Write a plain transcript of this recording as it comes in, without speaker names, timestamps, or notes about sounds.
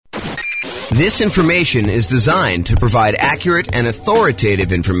This information is designed to provide accurate and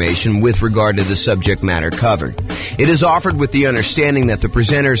authoritative information with regard to the subject matter covered. It is offered with the understanding that the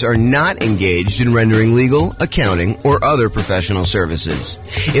presenters are not engaged in rendering legal, accounting, or other professional services.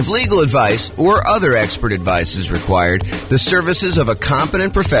 If legal advice or other expert advice is required, the services of a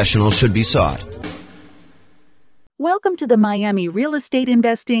competent professional should be sought. Welcome to the Miami Real Estate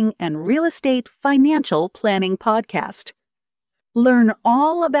Investing and Real Estate Financial Planning Podcast. Learn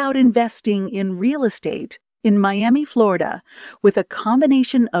all about investing in real estate in Miami, Florida, with a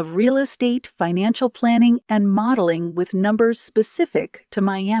combination of real estate financial planning and modeling with numbers specific to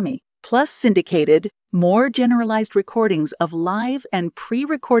Miami, plus syndicated, more generalized recordings of live and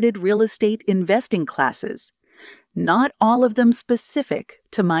pre-recorded real estate investing classes, not all of them specific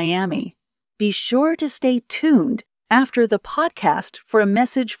to Miami. Be sure to stay tuned after the podcast for a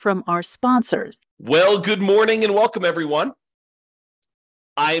message from our sponsors. Well, good morning and welcome, everyone.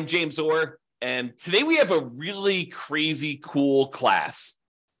 I am James Orr, and today we have a really crazy, cool class.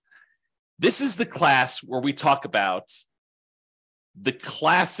 This is the class where we talk about the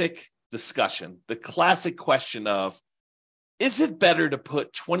classic discussion, the classic question of, is it better to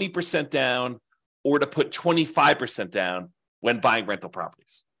put 20% down or to put 25% down when buying rental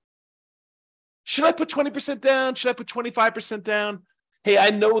properties? Should I put 20% down? Should I put 25% down? Hey,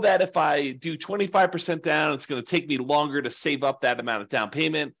 I know that if I do 25% down, it's going to take me longer to save up that amount of down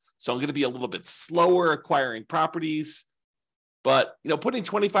payment. So I'm going to be a little bit slower acquiring properties. But, putting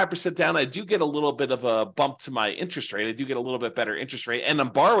 25% down, I do get a little bit of a bump to my interest rate. I do get a little bit better interest rate, and I'm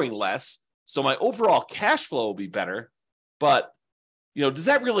borrowing less. So my overall cash flow will be better. But, does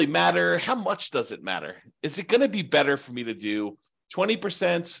that really matter? How much does it matter? Is it going to be better for me to do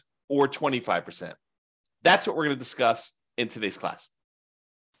 20% or 25%? That's what we're going to discuss in today's class.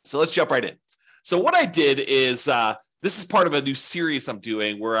 So let's jump right in. So what I did is, this is part of a new series I'm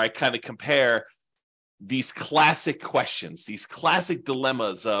doing where I kind of compare these classic questions, these classic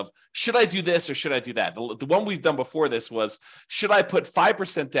dilemmas of, should I do this or should I do that? The one we've done before this was, should I put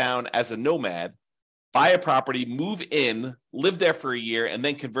 5% down as a nomad, buy a property, move in, live there for a year, and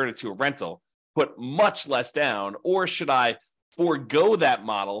then convert it to a rental, put much less down, or should I forego that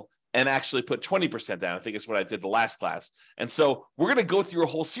model and actually put 20% down? I think it's what I did the last class. And so we're going to go through a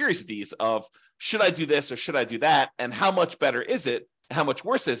whole series of these of, should I do this or should I do that? And how much better is it? How much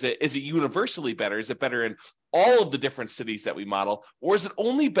worse is it? Is it universally better? Is it better in all of the different cities that we model? Or is it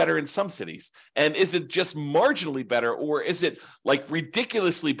only better in some cities? And is it just marginally better? Or is it like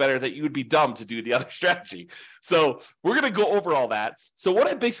ridiculously better that you would be dumb to do the other strategy? So we're going to go over all that. So what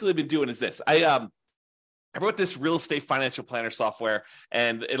I've basically been doing is this. I wrote this real estate financial planner software,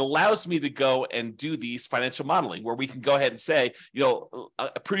 and it allows me to go and do these financial modeling where we can go ahead and say, you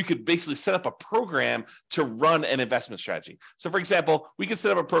could basically set up a program to run an investment strategy. So for example, we can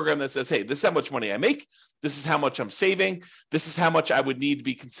set up a program that says, hey, this is how much money I make. This is how much I'm saving. This is how much I would need to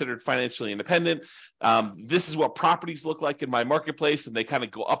be considered financially independent. This is what properties look like in my marketplace, and they kind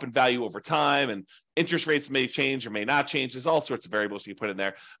of go up in value over time, and interest rates may change or may not change. There's all sorts of variables you put in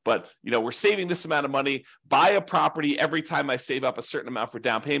there, but we're saving this amount of money. Buy a property every time I save up a certain amount for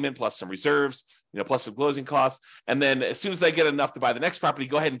down payment, plus some reserves, plus some closing costs. And then as soon as I get enough to buy the next property,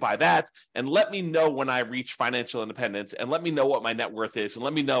 go ahead and buy that. And let me know when I reach financial independence, and let me know what my net worth is, and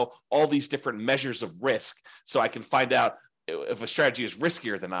let me know all these different measures of risk so I can find out if a strategy is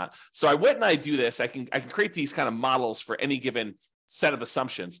riskier than not. So I went and I do this. I can create these kind of models for any given set of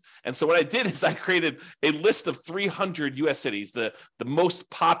assumptions. And so what I did is I created a list of 300 U.S. cities, the most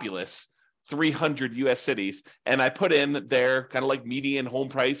populous 300 U.S. cities, and I put in their kind of like median home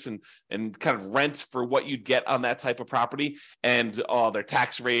price and kind of rent for what you'd get on that type of property, and their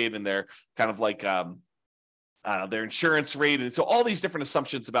tax rate and their kind of like their insurance rate, and so all these different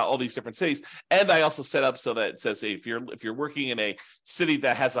assumptions about all these different cities. And I also set up so that it says, hey, if you're working in a city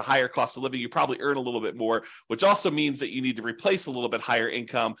that has a higher cost of living, you probably earn a little bit more, which also means that you need to replace a little bit higher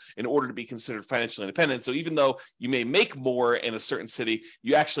income in order to be considered financially independent. So even though you may make more in a certain city,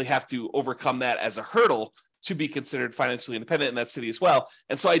 you actually have to overcome that as a hurdle to be considered financially independent in that city as well.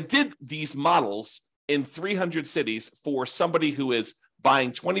 And so I did these models in 300 cities for somebody who is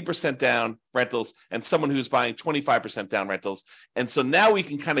buying 20% down rentals and someone who's buying 25% down rentals. And so now we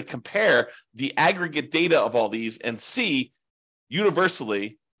can kind of compare the aggregate data of all these and see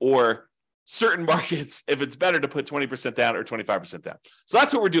universally or certain markets if it's better to put 20% down or 25% down. So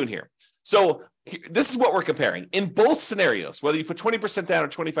that's what we're doing here. So this is what we're comparing. In both scenarios, whether you put 20% down or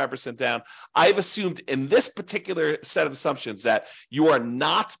 25% down, I've assumed in this particular set of assumptions that you are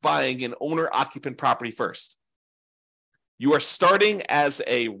not buying an owner-occupant property first. You are starting as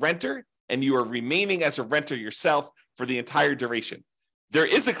a renter and you are remaining as a renter yourself for the entire duration. There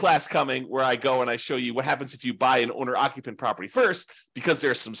is a class coming where I go and I show you what happens if you buy an owner-occupant property first, because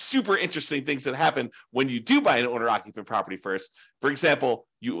there's some super interesting things that happen when you do buy an owner-occupant property first. For example,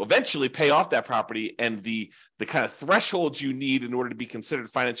 you eventually pay off that property, and the kind of thresholds you need in order to be considered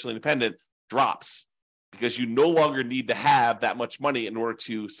financially independent drops, because you no longer need to have that much money in order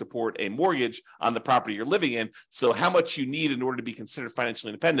to support a mortgage on the property you're living in. So how much you need in order to be considered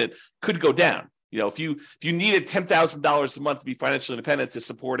financially independent could go down. You know, if you needed $10,000 a month to be financially independent to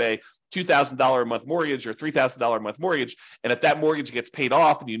support a $2,000 a month mortgage or $3,000 a month mortgage, and if that mortgage gets paid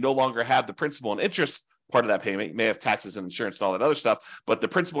off and you no longer have the principal and interest part of that payment, you may have taxes and insurance and all that other stuff, but the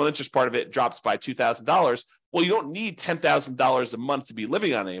principal and interest part of it drops by $2,000. Well, you don't need $10,000 a month to be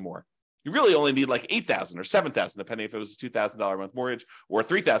living on anymore. You really only need like $8,000 or $7,000, depending if it was a $2,000 a month mortgage or a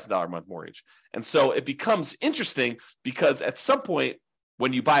 $3,000 a month mortgage. And so it becomes interesting because at some point,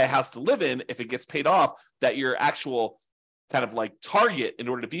 when you buy a house to live in, if it gets paid off, that your actual kind of like target in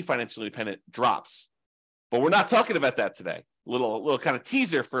order to be financially independent drops. But we're not talking about that today. Little kind of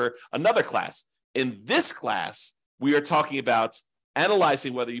teaser for another class. In this class, we are talking about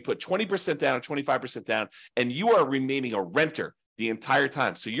analyzing whether you put 20% down or 25% down, and you are remaining a renter the entire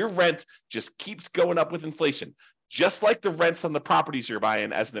time. So your rent just keeps going up with inflation, just like the rents on the properties you're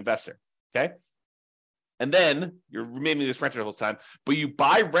buying as an investor, okay? And then you're remaining this renter the whole time, but you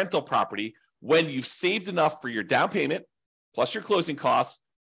buy rental property when you've saved enough for your down payment, plus your closing costs,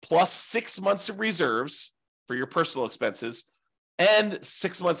 plus 6 months of reserves for your personal expenses, and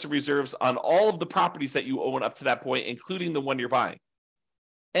 6 months of reserves on all of the properties that you own up to that point, including the one you're buying.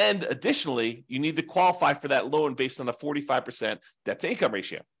 And additionally, you need to qualify for that loan based on a 45% debt to income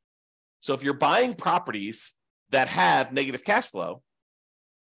ratio. So if you're buying properties that have negative cash flow,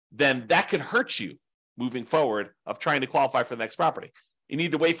 then that could hurt you moving forward of trying to qualify for the next property. You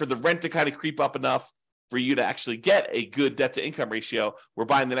need to wait for the rent to kind of creep up enough for you to actually get a good debt to income ratio where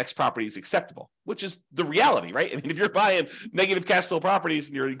buying the next property is acceptable, which is the reality, right? I mean, if you're buying negative cash flow properties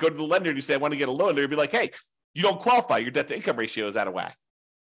and you go to the lender and you say, I want to get a loan, they'll be like, hey, you don't qualify. Your debt to income ratio is out of whack.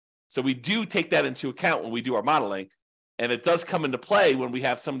 So we do take that into account when we do our modeling. And it does come into play when we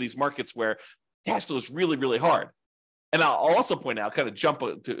have some of these markets where cash flow is really, really hard. And I'll also point out, kind of jump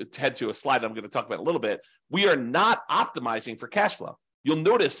to head to a slide I'm going to talk about a little bit, we are not optimizing for cash flow. You'll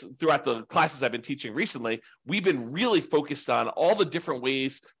notice throughout the classes I've been teaching recently, we've been really focused on all the different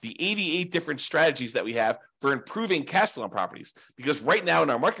ways, the 88 different strategies that we have for improving cash flow on properties. Because right now in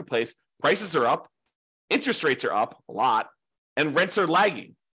our marketplace, prices are up, interest rates are up a lot, and rents are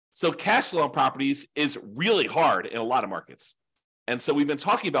lagging. So cash flow on properties is really hard in a lot of markets. And so we've been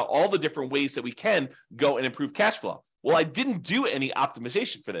talking about all the different ways that we can go and improve cash flow. Well, I didn't do any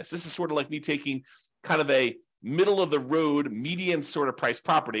optimization for this. This is sort of like me taking kind of a middle of the road, median sort of price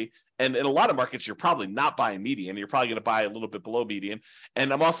property. And in a lot of markets, you're probably not buying median. You're probably going to buy a little bit below median.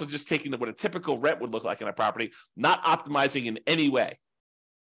 And I'm also just taking what a typical rent would look like in a property, not optimizing in any way.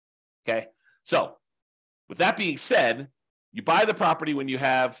 Okay. So with that being said, you buy the property when you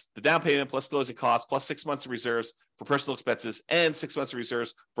have the down payment plus closing costs, plus 6 months of reserves for personal expenses and 6 months of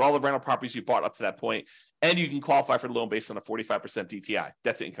reserves for all the rental properties you bought up to that point. And you can qualify for the loan based on a 45% DTI,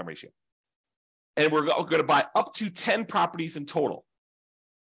 debt to income ratio. And we're going to buy up to 10 properties in total.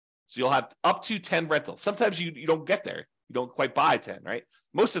 So you'll have up to 10 rentals. Sometimes you don't get there. You don't quite buy 10, right?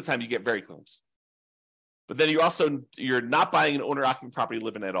 Most of the time you get very close. But then you're not buying an owner-occupant property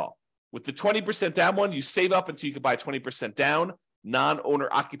living at all. With the 20% down one, you save up until you can buy 20% down, non-owner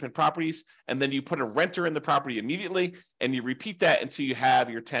occupant properties, and then you put a renter in the property immediately, and you repeat that until you have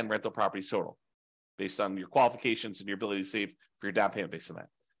your 10 rental properties total, based on your qualifications and your ability to save for your down payment based on that.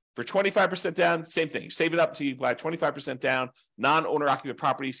 For 25% down, same thing. You save it up until you buy 25% down, non-owner occupant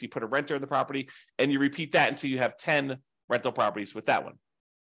properties, you put a renter in the property, and you repeat that until you have 10 rental properties with that one.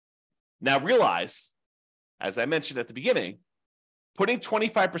 Now realize, as I mentioned at the beginning, putting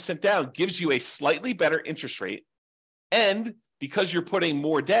 25% down gives you a slightly better interest rate. And because you're putting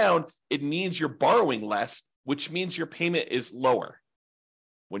more down, it means you're borrowing less, which means your payment is lower.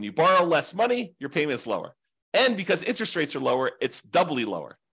 When you borrow less money, your payment is lower. And because interest rates are lower, it's doubly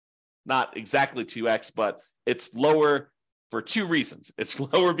lower. Not exactly 2x, but it's lower for two reasons. It's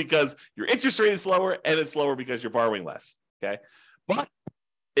lower because your interest rate is lower, and it's lower because you're borrowing less. Okay. But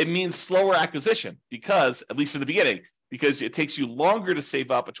it means slower acquisition because, at least in the beginning, because it takes you longer to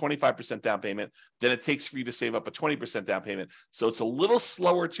save up a 25% down payment than it takes for you to save up a 20% down payment. So it's a little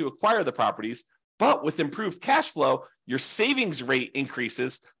slower to acquire the properties, but with improved cash flow, your savings rate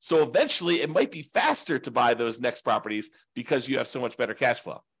increases. So eventually it might be faster to buy those next properties because you have so much better cash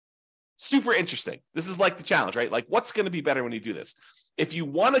flow. Super interesting. This is like the challenge, right? Like, what's going to be better when you do this? if you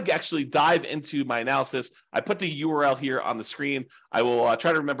want to actually dive into my analysis, I put the URL here on the screen. I will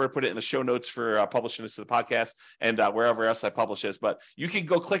try to remember to put it in the show notes for publishing this to the podcast and wherever else I publish this. But you can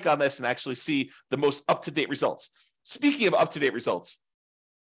go click on this and actually see the most up-to-date results. Speaking of up-to-date results,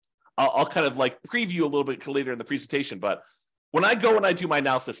 I'll kind of like preview a little bit later in the presentation, but when I go and I do my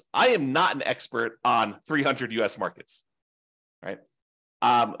analysis, I am not an expert on 300 US markets, right?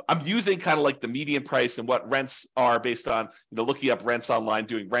 I'm using kind of like the median price and what rents are based on, looking up rents online,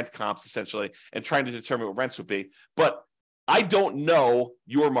 doing rent comps essentially, and trying to determine what rents would be. But I don't know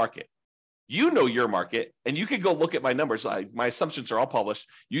your market. You know your market, and you can go look at my numbers. My assumptions are all published.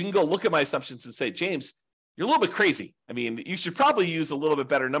 You can go look at my assumptions and say, James, you're a little bit crazy. I mean, you should probably use a little bit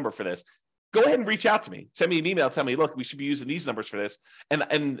better number for this. Go ahead and reach out to me. Send me an email. Tell me, look, we should be using these numbers for this.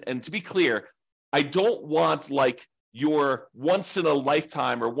 And to be clear, I don't want like your once in a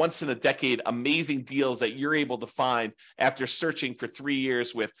lifetime or once in a decade amazing deals that you're able to find after searching for 3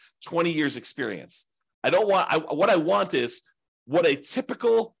 years with 20 years experience. What I want is what a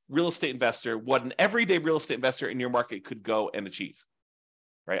typical real estate investor, what an everyday real estate investor in your market could go and achieve,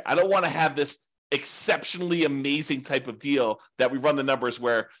 right? I don't want to have this exceptionally amazing type of deal that we run the numbers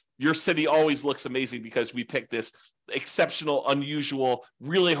where your city always looks amazing because we picked this exceptional, unusual,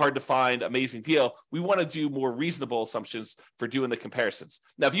 really hard to find, amazing deal. We want to do more reasonable assumptions for doing the comparisons.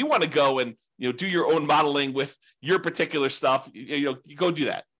 Now, if you want to go and do your own modeling with your particular stuff, you go do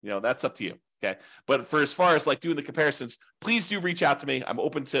that. That's up to you. Okay. But for as far as like doing the comparisons, please do reach out to me. I'm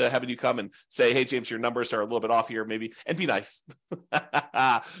open to having you come and say, hey, James, your numbers are a little bit off here, maybe, and be nice.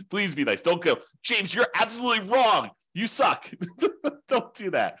 Please be nice. Don't go, James, you're absolutely wrong. You suck. Don't do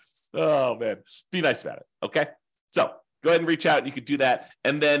that. Oh, man. Be nice about it. Okay. So go ahead and reach out and you could do that.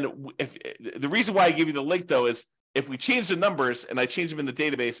 And then if the reason why I gave you the link, though, is if we change the numbers and I change them in the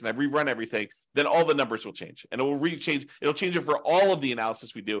database and I rerun everything, then all the numbers will change. And it'll change it for all of the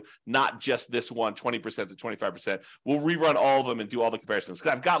analysis we do, not just this one, 20% to 25%. We'll rerun all of them and do all the comparisons.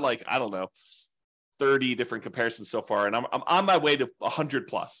 I've got 30 different comparisons so far, and I'm on my way to 100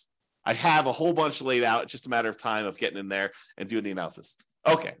 plus. I have a whole bunch laid out. It's just a matter of time of getting in there and doing the analysis.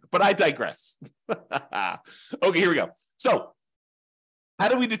 Okay, but I digress. Okay, here we go. So how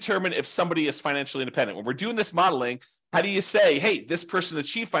do we determine if somebody is financially independent? When we're doing this modeling, how do you say, hey, this person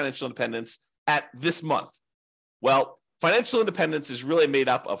achieved financial independence at this month? Well, financial independence is really made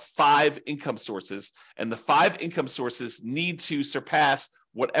up of 5 income sources, and the 5 income sources need to surpass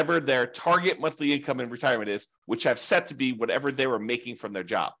whatever their target monthly income in retirement is, which I've set to be whatever they were making from their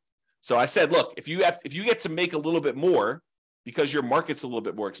job. So I said, look, if you get to make a little bit more because your market's a little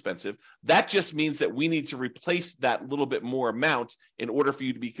bit more expensive, that just means that we need to replace that little bit more amount in order for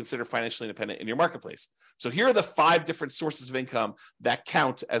you to be considered financially independent in your marketplace. So here are the 5 different sources of income that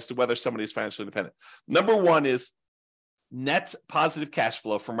count as to whether somebody is financially independent. Number 1 is net positive cash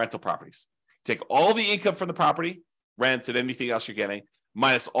flow from rental properties. Take all the income from the property, rent, and anything else you're getting,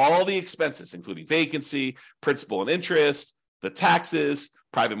 minus all the expenses, including vacancy, principal and interest, the taxes,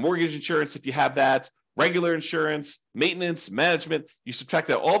 private mortgage insurance if you have that, regular insurance, maintenance, management. You subtract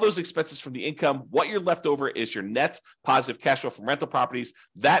out all those expenses from the income. What you're left over is your net positive cash flow from rental properties.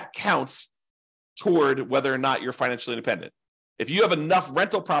 That counts toward whether or not you're financially independent. If you have enough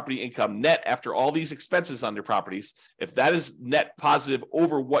rental property income net after all these expenses on your properties, if that is net positive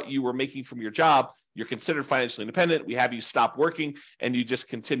over what you were making from your job, you're considered financially independent. We have you stop working and you just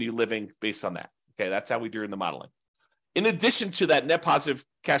continue living based on that. Okay, that's how we do in the modeling. In addition to that net positive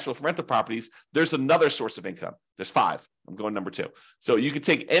cash flow from rental properties, there's another source of income. There's 5. I'm going number 2. So you can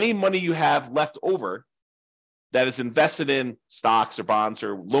take any money you have left over that is invested in stocks or bonds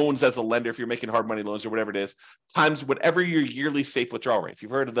or loans as a lender, if you're making hard money loans or whatever it is, times whatever your yearly safe withdrawal rate. If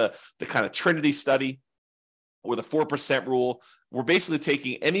you've heard of the kind of Trinity study or the 4% rule, we're basically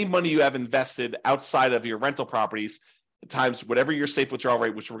taking any money you have invested outside of your rental properties times whatever your safe withdrawal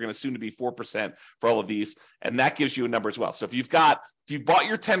rate, which we're going to assume to be 4% for all of these. And that gives you a number as well. So if you've bought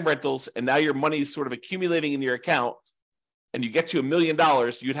your 10 rentals and now your money is sort of accumulating in your account and you get to $1 million,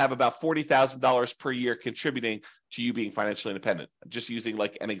 you'd have about $40,000 per year contributing to you being financially independent. I'm just using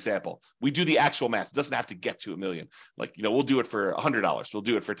like an example. We do the actual math. It doesn't have to get to $1 million. We'll do it for $100. We'll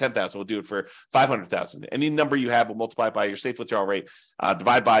do it for $10,000. We'll do it for $500,000. Any number you have, we'll multiply by your safe withdrawal rate,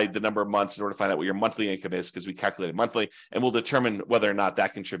 divide by the number of months in order to find out what your monthly income is, because we calculate it monthly, and we'll determine whether or not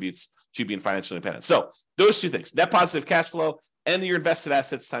that contributes to being financially independent. So those 2 things, net positive cash flow and your invested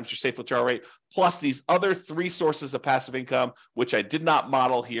assets times your safe withdrawal rate, plus these other 3 sources of passive income, which I did not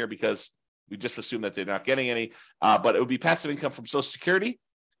model here because we just assume that they're not getting any, but it would be passive income from Social Security. You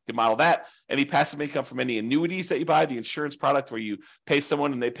can model that. Any passive income from any annuities that you buy, the insurance product where you pay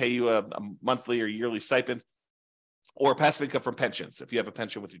someone and they pay you a monthly or yearly stipend. or passive income from pensions if you have a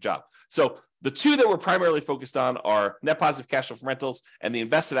pension with your job. So the two that we're primarily focused on are net positive cash flow from rentals and the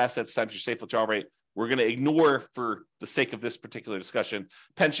invested assets times your safe withdrawal rate. We're going to ignore, for the sake of this particular discussion,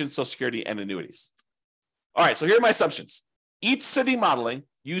 pensions, Social Security, and annuities. All right, so here are my assumptions. Each city modeling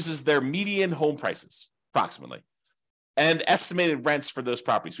uses their median home prices, approximately, and estimated rents for those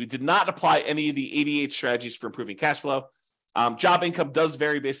properties. We did not apply any of the 88 strategies for improving cash flow. Job income does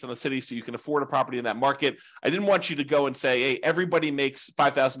vary based on the city, so you can afford a property in that market. I didn't want you to go and say, hey, everybody makes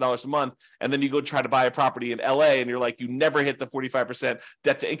 $5,000 a month, and then you go try to buy a property in LA, and you're like, you never hit the 45%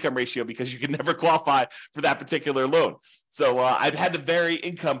 debt to income ratio because you can never qualify for that particular loan. So I've had to vary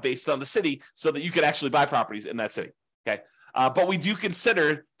income based on the city so that you could actually buy properties in that city. Okay. But we do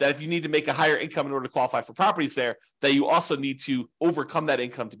consider that if you need to make a higher income in order to qualify for properties there, that you also need to overcome that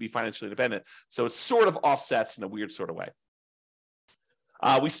income to be financially independent. So it sort of offsets in a weird sort of way.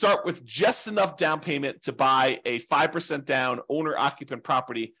 We start with just enough down payment to buy a 5% down owner-occupant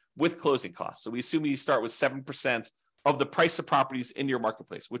property with closing costs. So we assume you start with 7% of the price of properties in your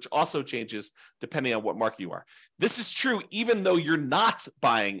marketplace, which also changes depending on what market you are. This is true even though you're not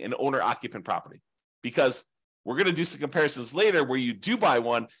buying an owner-occupant property, because we're going to do some comparisons later where you do buy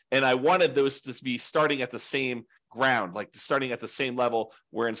one, and I wanted those to be starting at the same ground, like starting at the same level,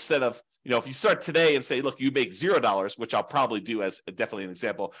 where instead of, if you start today and say, look, you make $0, which I'll probably do as definitely an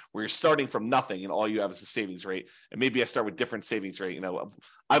example, where you're starting from nothing and all you have is a savings rate, and maybe I start with different savings rate,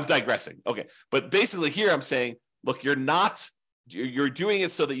 I'm digressing. Okay. But basically here I'm saying, look, you're doing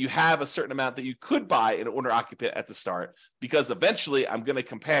it so that you have a certain amount that you could buy an owner occupant at the start, because eventually I'm going to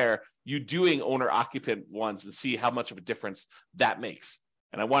compare you doing owner occupant ones and see how much of a difference that makes.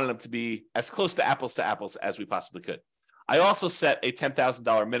 And I wanted them to be as close to apples as we possibly could. I also set a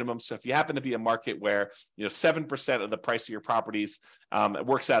 $10,000 minimum. So if you happen to be a market where 7% of the price of your properties it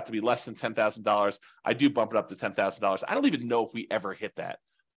works out to be less than $10,000, I do bump it up to $10,000. I don't even know if we ever hit that.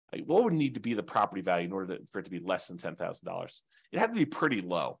 Like, what would need to be the property value in order for it to be less than $10,000? It had to be pretty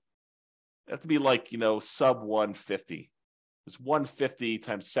low. It had to be like sub 150. It's 150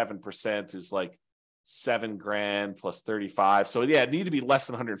 times 7% is like $7,000 plus 35. So yeah, it needed to be less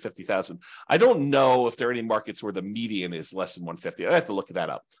than 150,000. I don't know if there are any markets where the median is less than 150. I have to look that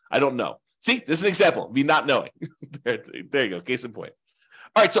up. I don't know. See, this is an example of me not knowing. There you go. Case in point.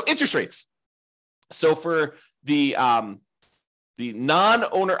 All right. So interest rates. So for the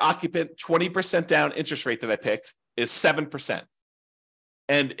non-owner occupant 20% down interest rate that I picked is 7%.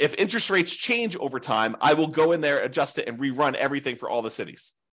 And if interest rates change over time, I will go in there, adjust it, and rerun everything for all the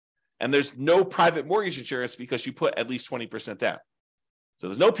cities. And there's no private mortgage insurance because you put at least 20% down. So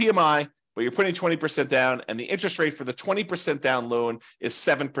there's no PMI, but you're putting 20% down, and the interest rate for the 20% down loan is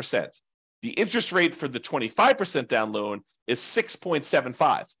 7%. The interest rate for the 25% down loan is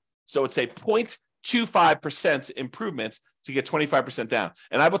 6.75. So it's a 0.25% improvement to get 25% down.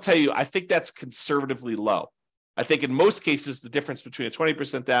 And I will tell you, I think that's conservatively low. I think in most cases, the difference between a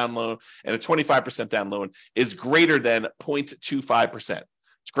 20% down loan and a 25% down loan is greater than 0.25%.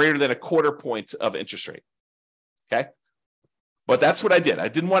 It's greater than a quarter point of interest rate. Okay. But that's what I did. I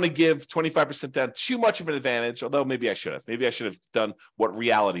didn't want to give 25% down too much of an advantage, although maybe I should have. Maybe I should have done what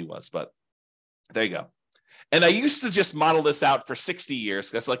reality was, but there you go. And I used to just model this out for 60 years.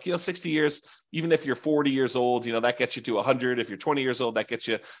 Because 60 years, even if you're 40 years old, that gets you to 100. If you're 20 years old, that gets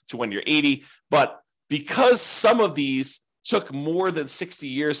you to when you're 80. But because some of these took more than 60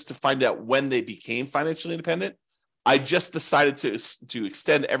 years to find out when they became financially independent, I just decided to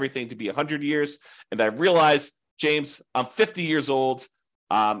extend everything to be 100 years. And I realized, James, I'm 50 years old.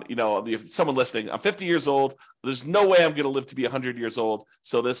 If someone listening, I'm 50 years old. There's no way I'm going to live to be 100 years old.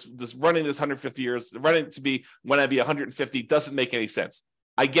 So this running this 150 years, running to be when I be 150 doesn't make any sense.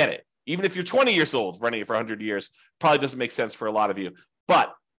 I get it. Even if you're 20 years old, running it for 100 years probably doesn't make sense for a lot of you.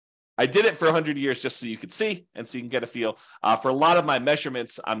 But I did it for 100 years just so you could see and so you can get a feel. For a lot of my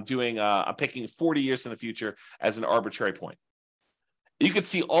measurements, I'm picking 40 years in the future as an arbitrary point. You can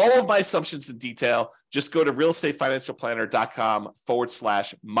see all of my assumptions in detail. Just go to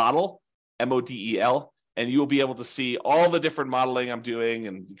realestatefinancialplanner.com/model, MODEL, and you'll be able to see all the different modeling I'm doing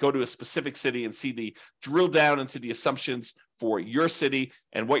and go to a specific city and see the drill down into the assumptions for your city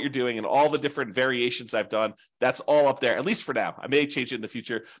and what you're doing and all the different variations I've done. That's all up there, at least for now. I may change it in the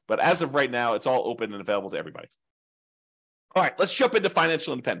future, but as of right now, it's all open and available to everybody. All right, let's jump into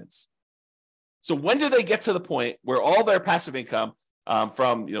financial independence. So when do they get to the point where all their passive income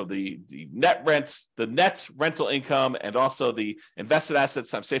from the net rent, the net rental income, and also the invested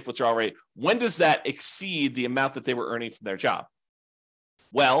assets times safe withdrawal rate, when does that exceed the amount that they were earning from their job?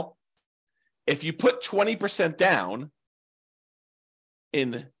 Well, if you put 20% down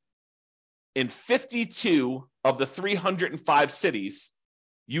in 52 of the 305 cities,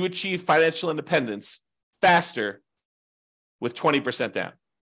 you achieve financial independence faster with 20% down.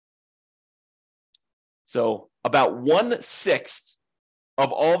 So about 1/6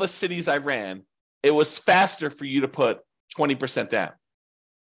 of all the cities I ran, it was faster for you to put 20% down.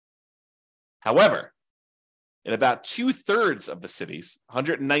 However, in about 2/3 of the cities,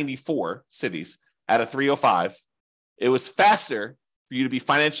 194 cities out of 305, it was faster for you to be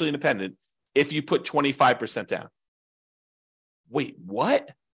financially independent if you put 25% down. Wait,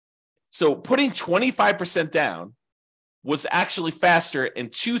 what? So putting 25% down was actually faster in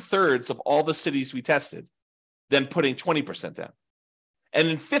 2/3 of all the cities we tested than putting 20% down. And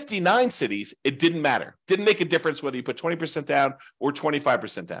in 59 cities, it didn't matter. Didn't make a difference whether you put 20% down or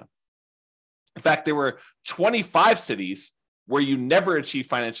 25% down. In fact, there were 25 cities where you never achieved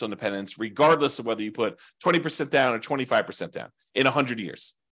financial independence, regardless of whether you put 20% down or 25% down in 100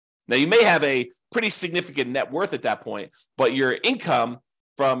 years. Now, you may have a pretty significant net worth at that point, but your income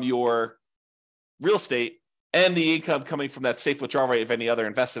from your real estate and the income coming from that safe withdrawal rate of any other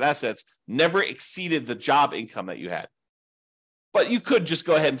invested assets never exceeded the job income that you had. But you could just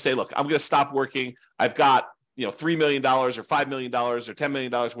go ahead and say, look, I'm going to stop working. I've got $3 million or $5 million or $10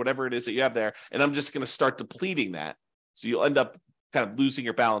 million, whatever it is that you have there, and I'm just going to start depleting that. So you'll end up kind of losing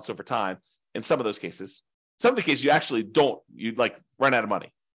your balance over time in some of those cases. Some of the cases you actually don't, you'd like run out of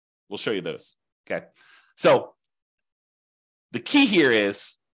money. We'll show you those. Okay. So the key here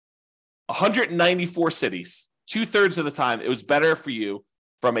is 194 cities, 2/3 of the time, it was better for you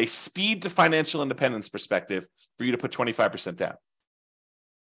from a speed to financial independence perspective for you to put 25% down.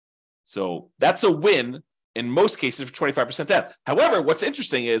 So that's a win in most cases for 25% down. However, what's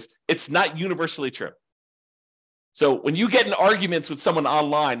interesting is it's not universally true. So when you get in arguments with someone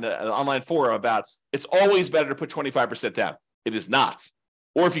online, an online forum about it's always better to put 25% down, it is not.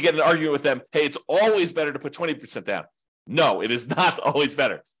 Or if you get in an argument with them, hey, it's always better to put 20% down. No, it is not always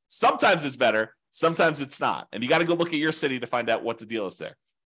better. Sometimes it's better, sometimes it's not. And you got to go look at your city to find out what the deal is there.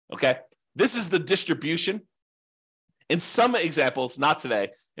 Okay? This is the distribution. In some examples, not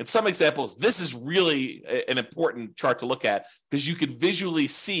today, in some examples, this is really an important chart to look at because you could visually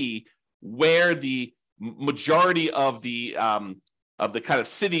see where the majority of the kind of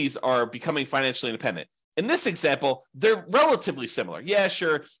cities are becoming financially independent. In this example, they're relatively similar. Yeah,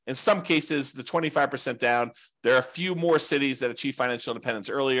 sure. In some cases, the 25% down, there are a few more cities that achieve financial independence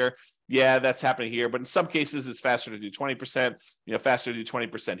earlier. Yeah, that's happening here. But in some cases, it's faster to do 20%, faster to do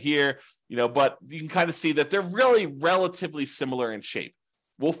 20% here, but you can kind of see that they're really relatively similar in shape.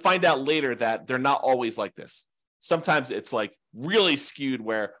 We'll find out later that they're not always like this. Sometimes it's like really skewed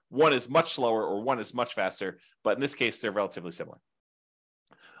where one is much slower or one is much faster. But in this case, they're relatively similar.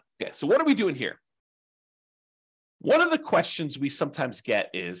 Okay, so what are we doing here? One of the questions we sometimes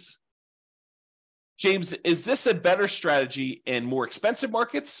get is, James, is this a better strategy in more expensive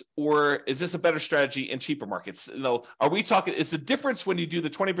markets or is this a better strategy in cheaper markets? Are we talking, is the difference when you do the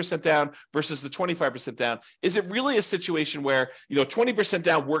 20% down versus the 25% down, is it really a situation where, 20%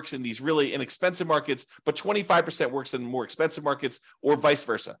 down works in these really inexpensive markets, but 25% works in more expensive markets or vice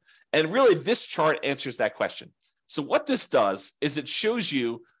versa? And really this chart answers that question. So what this does is it shows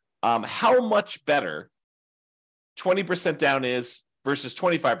you how much better 20% down is versus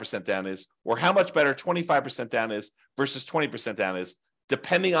 25% down is, or how much better 25% down is versus 20% down is,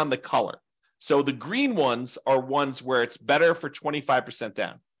 depending on the color. So the green ones are ones where it's better for 25%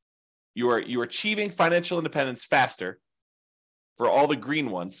 down. You're achieving financial independence faster for all the green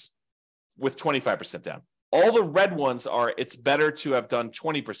ones with 25% down. All the red ones are it's better to have done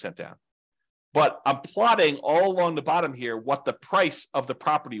 20% down. But I'm plotting all along the bottom here what the price of the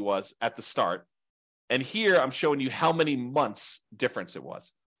property was at the start. And here I'm showing you how many months difference it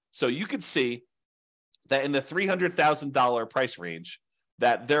was. So you can see that in the $300,000 price range,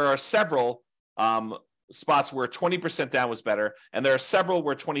 that there are several spots where 20% down was better, and there are several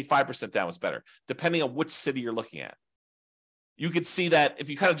where 25% down was better, depending on which city you're looking at. You could see that if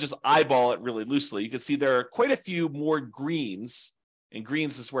you kind of just eyeball it really loosely, you can see there are quite a few more greens, and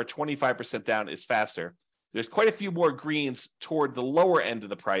greens is where 25% down is faster. There's quite a few more greens toward the lower end of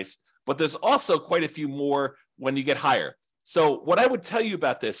the price, but there's also quite a few more when you get higher. So what I would tell you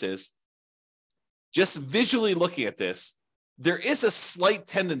about this is, just visually looking at this, there is a slight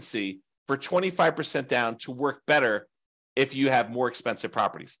tendency for 25% down to work better if you have more expensive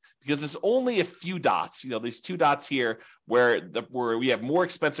properties, because there's only a few dots, these two dots here where we have more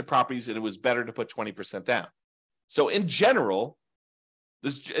expensive properties and it was better to put 20% down. So in general,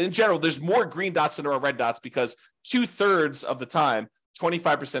 there's more green dots than there are red dots because 2/3 of the time,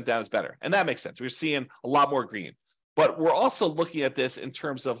 25% down is better. And that makes sense. We're seeing a lot more green. But we're also looking at this in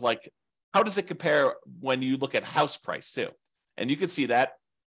terms of like how does it compare when you look at house price too? And you can see that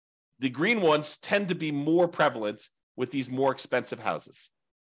the green ones tend to be more prevalent with these more expensive houses.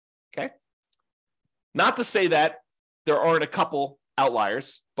 Okay. Not to say that there aren't a couple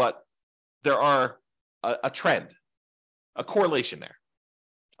outliers, but there are a trend, a correlation there.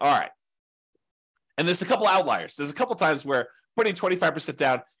 All right. And there's a couple outliers. There's a couple times where putting 25%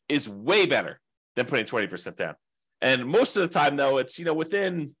 down is way better than putting 20% down. And most of the time, though, it's,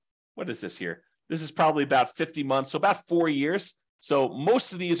 within, what is this here? This is probably about 50 months, so about 4 years. So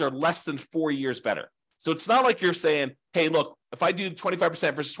most of these are less than 4 years better. So it's not like you're saying, hey, look, if I do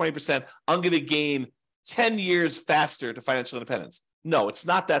 25% versus 20%, I'm going to gain 10 years faster to financial independence. No, it's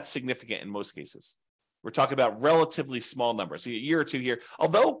not that significant in most cases. We're talking about relatively small numbers, a year or two here.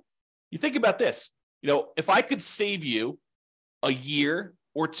 Although, you think about this, if I could save you a year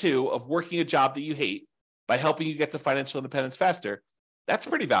or two of working a job that you hate by helping you get to financial independence faster, that's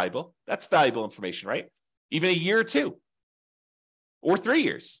pretty valuable. That's valuable information, right? Even a year or two, or 3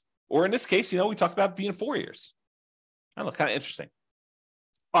 years, or in this case, we talked about being 4 years. I don't know, kind of interesting.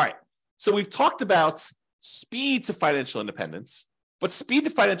 All right, so we've talked about speed to financial independence, but speed to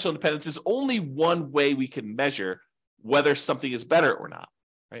financial independence is only one way we can measure whether something is better or not,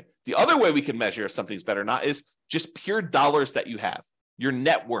 right? The other way we can measure if something's better or not is just pure dollars that you have, your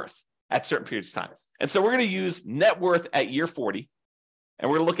net worth at certain periods of time. And so we're going to use net worth at year 40,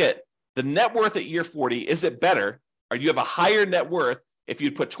 and we're going to look at the net worth at year 40. Is it better, or do you have a higher net worth if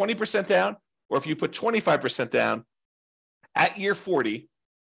you put 20% down or if you put 25% down at year 40,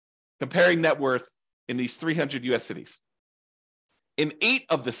 comparing net worth in these 300 U.S. cities? In 8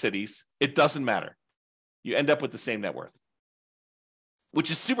 of the cities, it doesn't matter. You end up with the same net worth,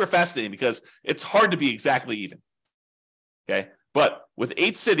 which is super fascinating because it's hard to be exactly even. Okay. But with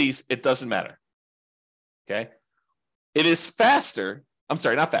 8 cities, it doesn't matter. Okay. It is faster. I'm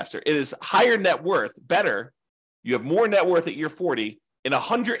sorry, not faster. It is higher net worth, better. You have more net worth at year 40 in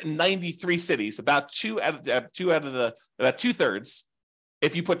 193 cities, about two-thirds,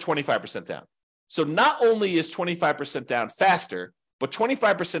 if you put 25% down. So not only is 25% down faster, but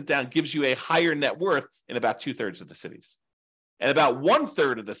 25% down gives you a higher net worth in about 2/3 of the cities. And about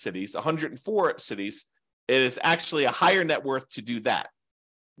 1/3 of the cities, 104 cities, it is actually a higher net worth to do that,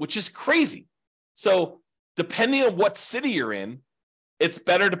 which is crazy. So depending on what city you're in, it's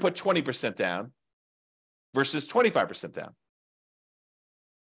better to put 20% down versus 25% down.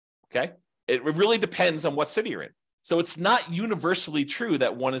 Okay? It really depends on what city you're in. So it's not universally true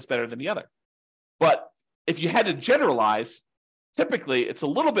that one is better than the other. But if you had to generalize, typically it's a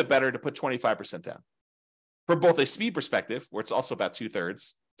little bit better to put 25% down. From both a speed perspective, where it's also about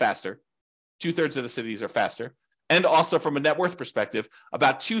 2/3 faster, 2/3 of the cities are faster, and also from a net worth perspective,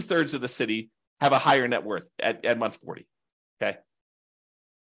 about 2/3 of the city have a higher net worth at month 40. Okay.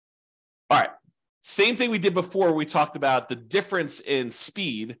 All right. Same thing we did before. We talked about the difference in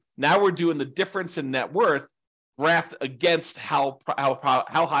speed. Now we're doing the difference in net worth graphed against how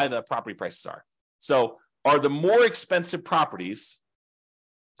high the property prices are. So are the more expensive properties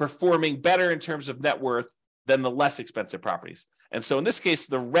performing better in terms of net worth than the less expensive properties? And so in this case,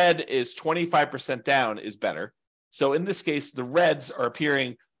 the red is 25% down is better. So in this case, the reds are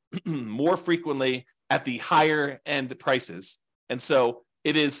appearing more frequently at the higher end prices. And so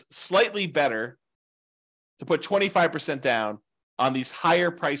it is slightly better to put 25% down on these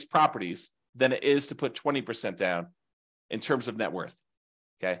higher priced properties than it is to put 20% down in terms of net worth.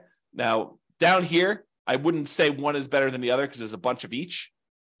 Okay. Now down here, I wouldn't say one is better than the other because there's a bunch of each,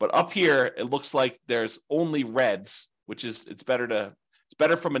 but up here, it looks like there's only reds, which is, it's better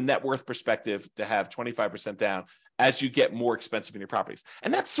from a net worth perspective to have 25% down as you get more expensive in your properties.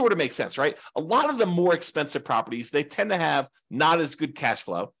 And that sort of makes sense, right? A lot of the more expensive properties, they tend to have not as good cash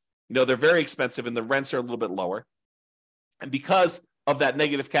flow. They're very expensive and the rents are a little bit lower. And because of that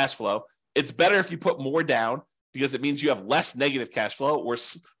negative cash flow, it's better if you put more down because it means you have less negative cash flow or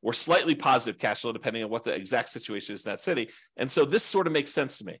slightly positive cash flow, depending on what the exact situation is in that city. And so this sort of makes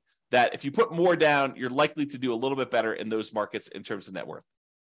sense to me, that if you put more down, you're likely to do a little bit better in those markets in terms of net worth.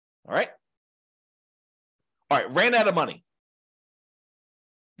 All right. Ran out of money.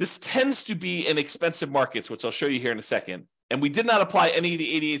 This tends to be in expensive markets, which I'll show you here in a second. And we did not apply any of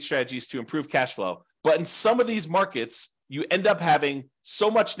the 88 strategies to improve cash flow. But in some of these markets, you end up having so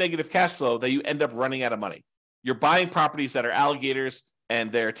much negative cash flow that you end up running out of money. You're buying properties that are alligators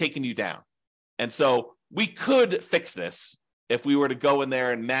and they're taking you down. And so we could fix this if we were to go in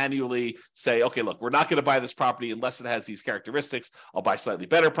there and manually say, okay, look, we're not going to buy this property unless it has these characteristics. I'll buy slightly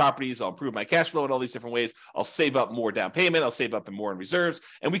better properties. I'll improve my cash flow in all these different ways. I'll save up more down payment. I'll save up more in reserves.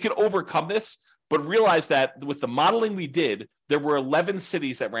 And we can overcome this. but realize that with the modeling we did, there were 11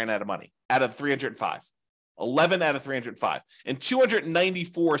 cities that ran out of money out of 305. 11 out of 305. In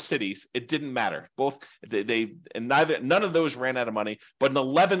 294 cities, it didn't matter. None of those ran out of money, but in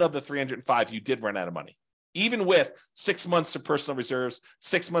 11 of the 305, you did run out of money, even with 6 months of personal reserves,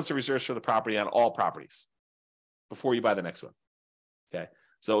 6 months of reserves for the property on all properties before you buy the next one. Okay.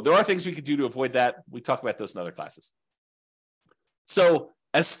 So there are things we could do to avoid that. We talk about those in other classes. So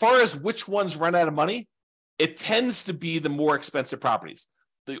as far as which ones run out of money, it tends to be the more expensive properties.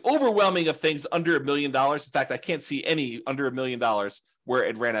 The overwhelming of things under $1 million. In fact, I can't see any under $1 million where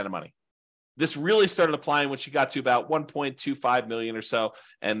it ran out of money. This really started applying when she got to about 1.25 million or so,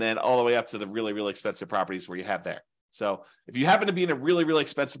 and then all the way up to the really, really expensive properties where you have there. So if you happen to be in a really, really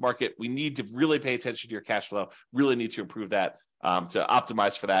expensive market, we need to really pay attention to your cash flow, really need to improve that, to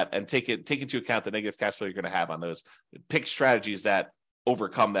optimize for that, and take into account the negative cash flow you're going to have on those. Pick strategies that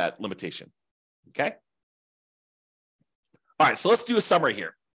overcome that limitation. Okay? All right, so let's do a summary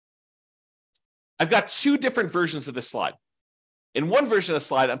here. I've got two different versions of this slide. In one version of the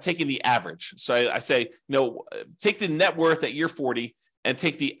slide, I'm taking the average. So I say, take the net worth at year 40 and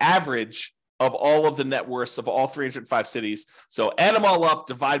take the average of all of the net worths of all 305 cities. So add them all up,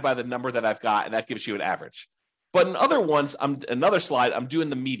 divide by the number that I've got, and that gives you an average. But in other ones, another slide, I'm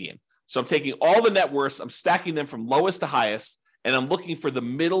doing the median. So I'm taking all the net worths, I'm stacking them from lowest to highest, and I'm looking for the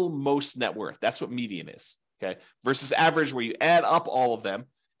middle most net worth. That's what median is. Okay, versus average, where you add up all of them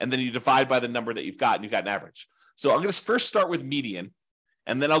and then you divide by the number that you've got, and you've got an average. So I'm going to first start with median,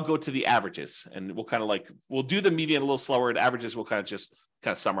 and then I'll go to the averages, and we'll do the median a little slower, and averages we'll kind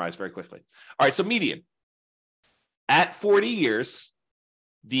of summarize very quickly. All right, so median. At 40 years,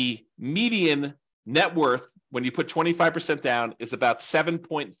 the median net worth, when you put 25% down, is about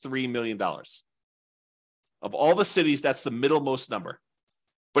 $7.3 million. Of all the cities, that's the middlemost number.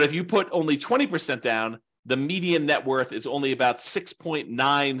 But if you put only 20% down, the median net worth is only about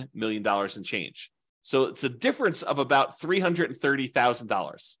 $6.9 million in change. So it's a difference of about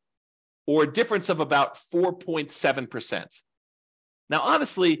 $330,000, or a difference of about 4.7%. Now,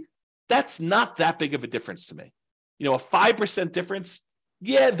 honestly, that's not that big of a difference to me. A 5% difference,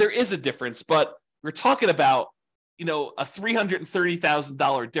 yeah, there is a difference, but we're talking about, a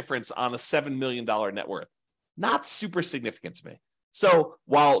 $330,000 difference on a $7 million net worth. Not super significant to me. So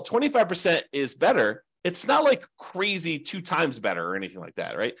while 25% is better, it's not like crazy 2 times better or anything like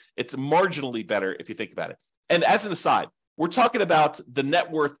that, right? It's marginally better if you think about it. And as an aside, we're talking about the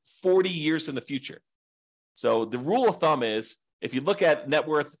net worth 40 years in the future. So the rule of thumb is, if you look at net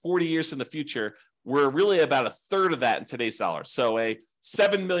worth 40 years in the future, we're really about a third of that in today's dollars. So a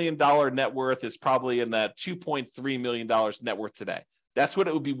 $7 million net worth is probably in that $2.3 million net worth today. That's what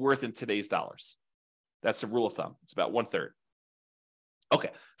it would be worth in today's dollars. That's the rule of thumb. It's about 1/3.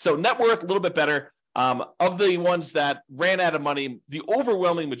 Okay, so net worth, a little bit better. Of the ones that ran out of money, the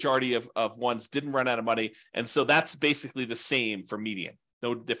overwhelming majority of ones didn't run out of money. And so that's basically the same for median.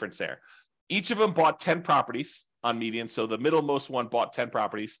 No difference there. Each of them bought 10 properties on median. So the middlemost one bought 10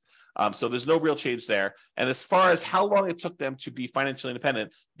 properties. So there's no real change there. And as far as how long it took them to be financially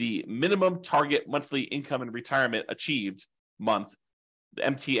independent, the minimum target monthly income and retirement achieved month, the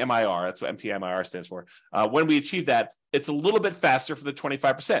MTMIR, that's what MTMIR stands for. When we achieve that, it's a little bit faster for the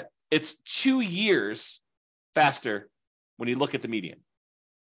 25%. It's 2 years faster when you look at the median.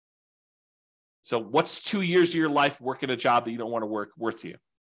 So what's 2 years of your life working a job that you don't want to work worth to you?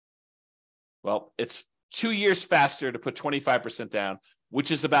 Well, it's 2 years faster to put 25% down,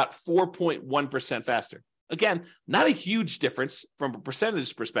 which is about 4.1% faster. Again, not a huge difference from a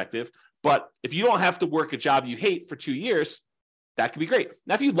percentage perspective, but if you don't have to work a job you hate for 2 years, that could be great.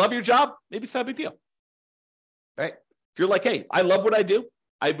 Now, if you love your job, maybe it's not a big deal. Right? If you're like, hey, I love what I do,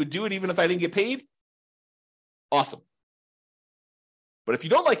 I would do it even if I didn't get paid, awesome. But if you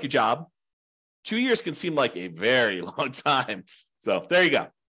don't like your job, 2 years can seem like a very long time. So there you go.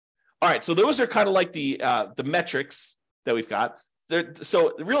 All right, so those are kind of like the metrics that we've got.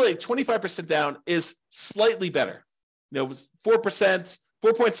 So really 25% down is slightly better. It was 4%,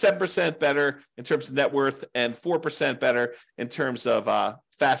 4.7% better in terms of net worth, and 4% better in terms of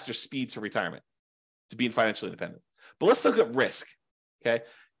faster speed to retirement, to being financially independent. But let's look at risk, okay?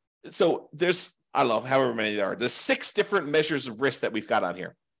 So there's, I don't know, however many there are. There's 6 different measures of risk that we've got on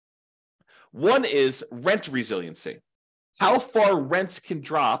here. One is rent resiliency. How far rents can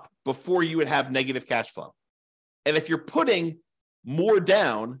drop before you would have negative cash flow. And if you're putting more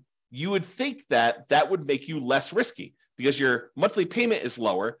down, you would think that that would make you less risky because your monthly payment is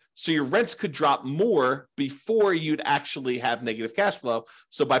lower. So your rents could drop more before you'd actually have negative cash flow.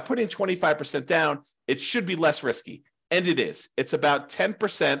 So by putting 25% down, it should be less risky. And it is. It's about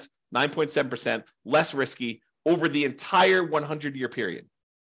 10% 9.7% less risky over the entire 100-year period.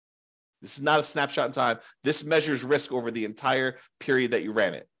 This is not a snapshot in time. This measures risk over the entire period that you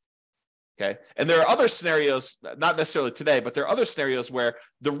ran it. Okay. And there are other scenarios, not necessarily today, but there are other scenarios where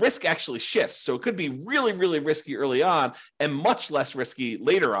the risk actually shifts. So it could be really, really risky early on and much less risky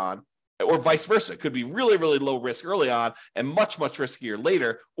later on, or vice versa. It could be really, really low risk early on and much, much riskier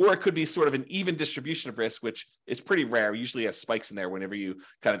later, or it could be sort of an even distribution of risk, which is pretty rare. You usually have spikes in there whenever you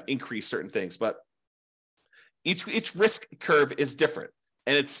kind of increase certain things, but each risk curve is different.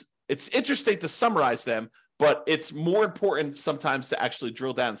 And it's interesting to summarize them, but it's more important sometimes to actually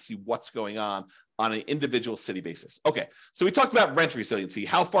drill down and see what's going on an individual city basis. Okay, so we talked about rent resiliency,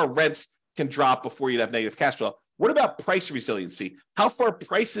 how far rents can drop before you'd have negative cash flow. What about price resiliency? How far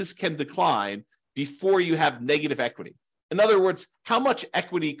prices can decline before you have negative equity? In other words, how much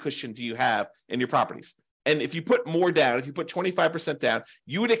equity cushion do you have in your properties? And if you put more down, if you put 25% down,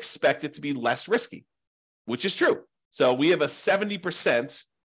 you would expect it to be less risky, which is true. So we have a 70%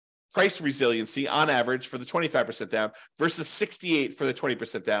 price resiliency on average for the 25% down versus 68 for the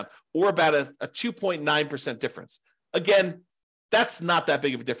 20% down, or about a 2.9% difference. Again, that's not that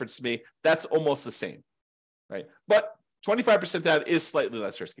big of a difference to me. That's almost the same, right? But 25% down is slightly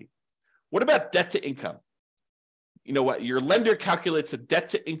less risky. What about debt to income? You know what? Your lender calculates a debt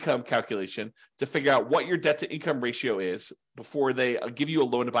to income calculation to figure out what your debt to income ratio is before they give you a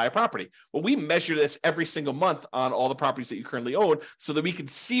loan to buy a property. Well, we measure this every single month on all the properties that you currently own so that we can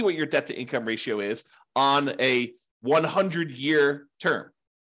see what your debt to income ratio is on a 100-year term.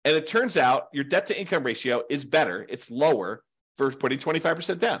 And it turns out your debt to income ratio is better. It's lower for putting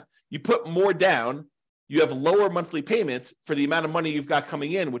 25% down. You put more down, you have lower monthly payments for the amount of money you've got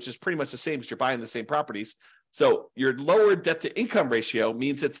coming in, which is pretty much the same because you're buying the same properties. So your lower debt to income ratio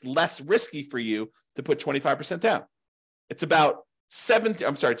means it's less risky for you to put 25% down. It's about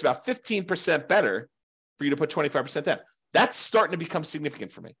 15% better for you to put 25% down. That's starting to become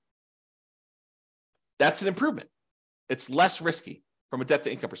significant for me. That's an improvement. It's less risky from a debt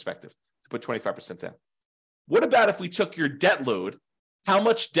to income perspective to put 25% down. What about if we took your debt load, how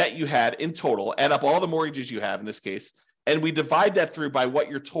much debt you had in total, add up all the mortgages you have in this case, and we divide that through by what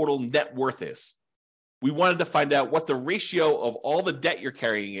your total net worth is? We wanted to find out what the ratio of all the debt you're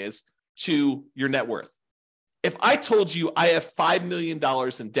carrying is to your net worth. If I told you I have $5 million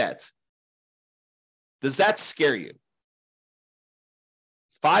in debt, does that scare you?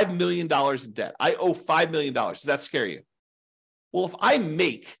 $5 million in debt. I owe $5 million. Does that scare you? Well, if I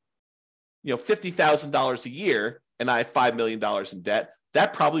make $50,000 a year and I have $5 million in debt,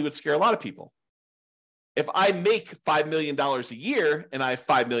 that probably would scare a lot of people. If I make $5 million a year and I have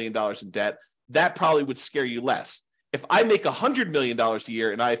 $5 million in debt, that probably would scare you less. If I make $100 million a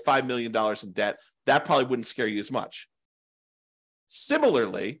year and I have $5 million in debt, that probably wouldn't scare you as much.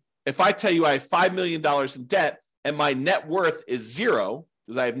 Similarly, if I tell you I have $5 million in debt and my net worth is zero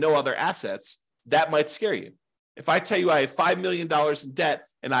because I have no other assets, that might scare you. If I tell you I have $5 million in debt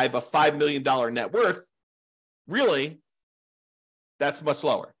and I have a $5 million net worth, really, that's much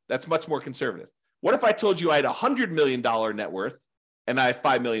lower. That's much more conservative. What if I told you I had a $100 million net worth and I have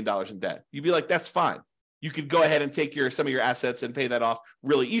 $5 million in debt? You'd be like, that's fine. You could go ahead and take some of your assets and pay that off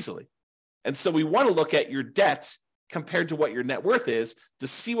really easily. And so we want to look at your debt compared to what your net worth is to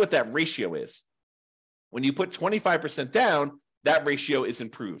see what that ratio is. When you put 25% down, that ratio is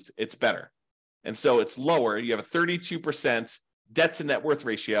improved. It's better. And so it's lower. You have a 32% debt to net worth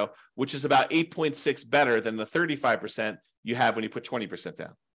ratio, which is about 8.6 better than the 35% you have when you put 20%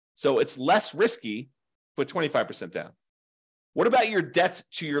 down. So it's less risky to put 25% down. What about your debt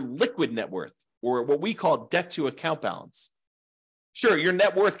to your liquid net worth, or what we call debt to account balance? Sure, your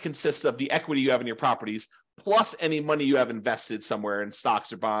net worth consists of the equity you have in your properties, plus any money you have invested somewhere in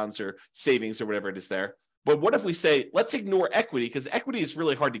stocks or bonds or savings or whatever it is there. But what if we say, let's ignore equity, because equity is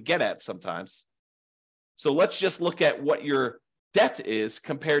really hard to get at sometimes. So let's just look at what your debt is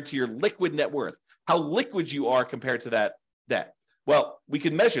compared to your liquid net worth, how liquid you are compared to that debt. Well, we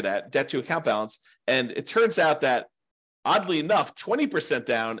can measure that, debt to account balance, and it turns out that oddly enough, 20%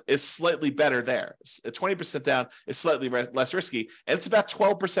 down is slightly better there. 20% down is slightly less risky, and it's about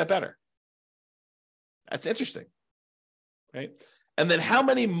 12% better. That's interesting, right? And then how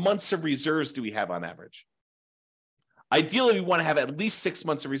many months of reserves do we have on average? Ideally, we want to have at least 6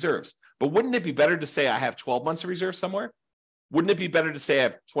 months of reserves, but wouldn't it be better to say I have 12 months of reserves somewhere? Wouldn't it be better to say I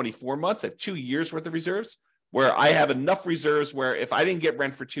have 24 months, I have 2 years worth of reserves, where I have enough reserves where if I didn't get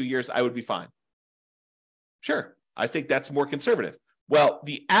rent for 2 years, I would be fine? Sure. I think that's more conservative. Well,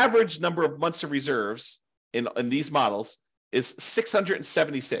 the average number of months of reserves in these models is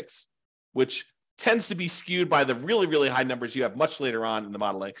 676, which tends to be skewed by the really, really high numbers you have much later on in the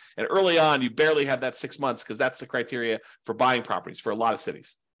modeling. And early on, you barely have that 6 months because that's the criteria for buying properties for a lot of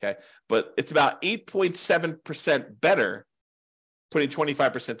cities. Okay. But it's about 8.7% better putting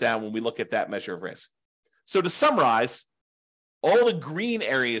 25% down when we look at that measure of risk. So to summarize, all the green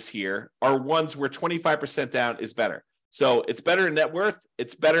areas here are ones where 25% down is better. So it's better in net worth.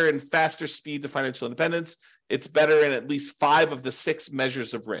 It's better in faster speed to financial independence. It's better in at least 5 of the 6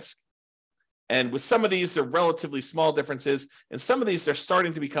 measures of risk. And with some of these, they're relatively small differences. And some of these, they're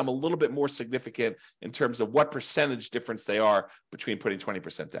starting to become a little bit more significant in terms of what percentage difference they are between putting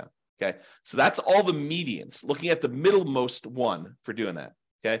 20% down. Okay. So that's all the medians, looking at the middlemost one for doing that.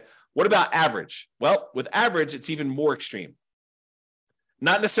 Okay. What about average? Well, with average, it's even more extreme.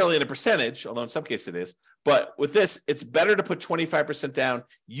 Not necessarily in a percentage, although in some cases it is, but with this, it's better to put 25% down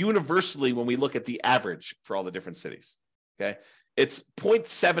universally when we look at the average for all the different cities. Okay. It's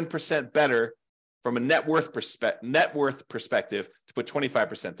 0.7% better from a net worth perspective to put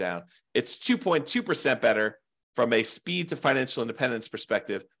 25% down. It's 2.2% better from a speed to financial independence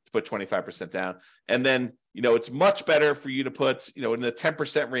perspective to put 25% down. And then, it's much better for you to put, in the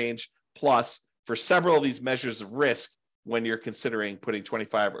 10% range plus for several of these measures of risk when you're considering putting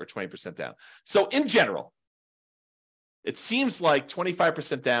 25 or 20% down. So in general, it seems like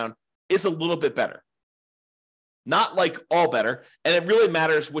 25% down is a little bit better. Not like all better. And it really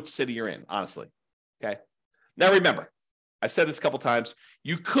matters which city you're in, honestly. Okay. Now remember, I've said this a couple times,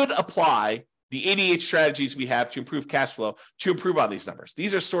 you could apply the 88 strategies we have to improve cash flow to improve on these numbers.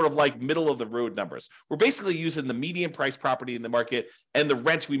 These are sort of like middle of the road numbers. We're basically using the median price property in the market and the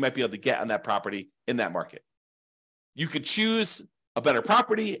rent we might be able to get on that property in that market. You could choose a better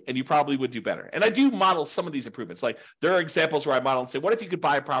property and you probably would do better. And I do model some of these improvements. Like there are examples where I model and say, what if you could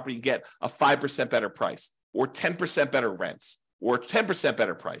buy a property and get a 5% better price or 10% better rents or 10%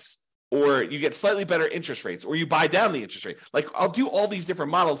 better price, or you get slightly better interest rates, or you buy down the interest rate. Like I'll do all these different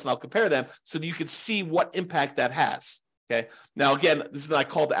models and I'll compare them so that you can see what impact that has. Okay. Now, again, this is my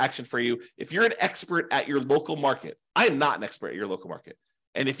call to action for you. If you're an expert at your local market, I am not an expert at your local market.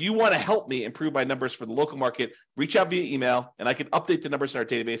 And if you want to help me improve my numbers for the local market, reach out via email and I can update the numbers in our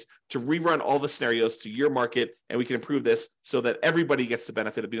database to rerun all the scenarios to your market. And we can improve this so that everybody gets the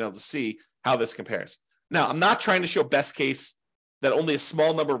benefit of being able to see how this compares. Now, I'm not trying to show best case that only a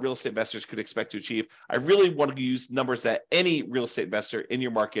small number of real estate investors could expect to achieve. I really want to use numbers that any real estate investor in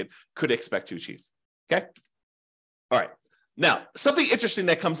your market could expect to achieve. Okay. All right. Now, something interesting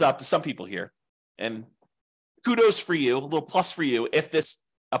that comes up to some people here, and kudos for you, a little plus for you if this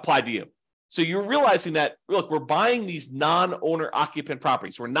applied to you. So you're realizing that, look, we're buying these non-owner occupant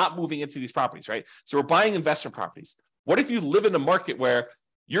properties. We're not moving into these properties, right? So we're buying investment properties. What if you live in a market where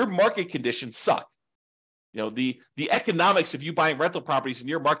your market conditions suck? The economics of you buying rental properties in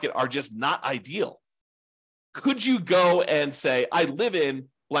your market are just not ideal. Could you go and say, I live in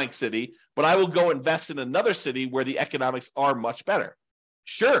blank city, but I will go invest in another city where the economics are much better?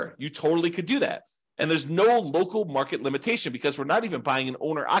 Sure, you totally could do that. And there's no local market limitation because we're not even buying an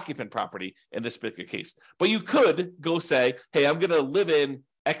owner-occupant property in this particular case. But you could go say, hey, I'm going to live in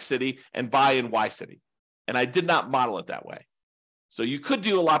X city and buy in Y city. And I did not model it that way. So you could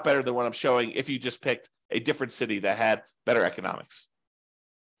do a lot better than what I'm showing if you just picked a different city that had better economics.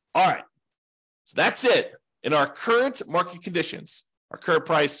 All right. So that's it. In our current market conditions, our current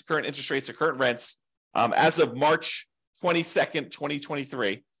price, current interest rates, or current rents, as of March 22nd,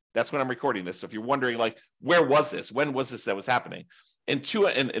 2023, that's when I'm recording this. So if you're wondering, like, where was this? When was this that was happening? In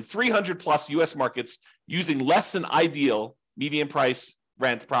 300 plus US markets using less than ideal median price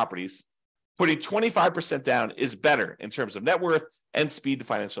rent properties, putting 25% down is better in terms of net worth and speed to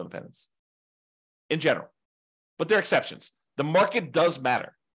financial independence in general. But there are exceptions. The market does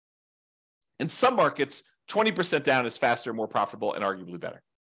matter. In some markets, 20% down is faster, more profitable, and arguably better,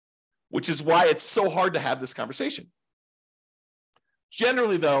 which is why it's so hard to have this conversation.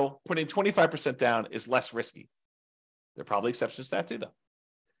 Generally, though, putting 25% down is less risky. There are probably exceptions to that too, though.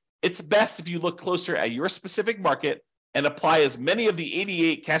 It's best if you look closer at your specific market and apply as many of the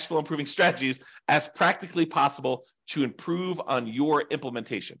 88 cash flow improving strategies as practically possible to improve on your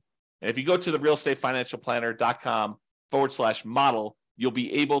implementation. And if you go to the realestateFinancialPlanner.com/model, you'll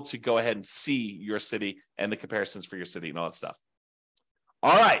be able to go ahead and see your city and the comparisons for your city and all that stuff.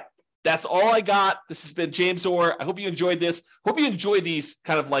 All right. That's all I got. This has been James Orr. I hope you enjoyed this. Hope you enjoyed these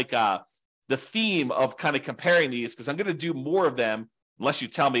kind of like the theme of kind of comparing these, because I'm going to do more of them, unless you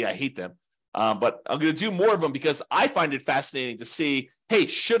tell me I hate them. But I'm going to do more of them because I find it fascinating to see, hey,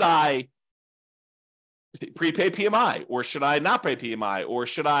 should I prepay PMI, or should I not pay PMI, or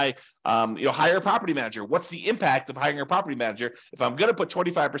should I hire a property manager? What's the impact of hiring a property manager? If I'm going to put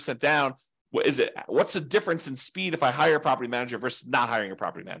 25% down, What is it? What's the difference in speed if I hire a property manager versus not hiring a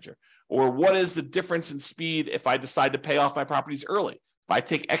property manager? Or what is the difference in speed if I decide to pay off my properties early? If I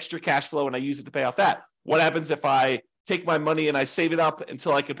take extra cash flow and I use it to pay off that, what happens if I take my money and I save it up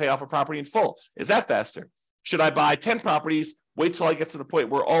until I can pay off a property in full? Is that faster? Should I buy 10 properties, wait till I get to the point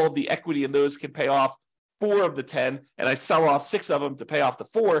where all of the equity in those can pay off 4 of the 10, and I sell off 6 of them to pay off the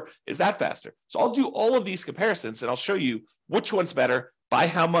 4? Is that faster? So I'll do all of these comparisons and I'll show you which one's better, by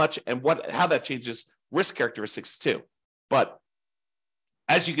how much, and how that changes risk characteristics too. But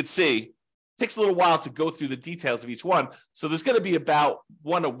as you can see, it takes a little while to go through the details of each one. So there's going to be about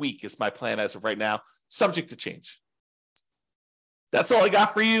one a week is my plan as of right now, subject to change. That's all I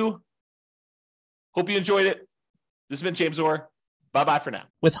got for you. Hope you enjoyed it. This has been James Orr. Bye-bye for now.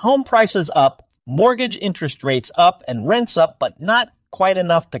 With home prices up, mortgage interest rates up, and rents up, but not quite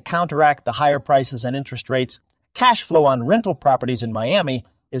enough to counteract the higher prices and interest rates, cash flow on rental properties in Miami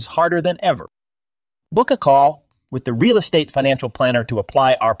is harder than ever. Book a call with the Real Estate Financial Planner to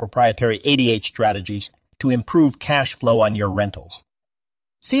apply our proprietary 88 strategies to improve cash flow on your rentals.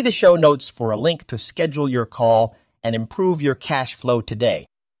 See the show notes for a link to schedule your call and improve your cash flow today.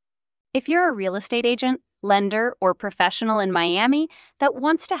 If you're a real estate agent, lender, or professional in Miami that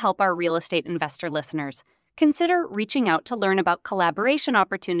wants to help our real estate investor listeners, consider reaching out to learn about collaboration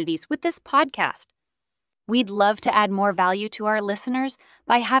opportunities with this podcast. We'd love to add more value to our listeners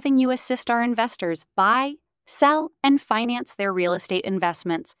by having you assist our investors buy, sell, and finance their real estate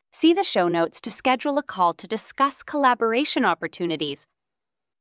investments. See the show notes to schedule a call to discuss collaboration opportunities.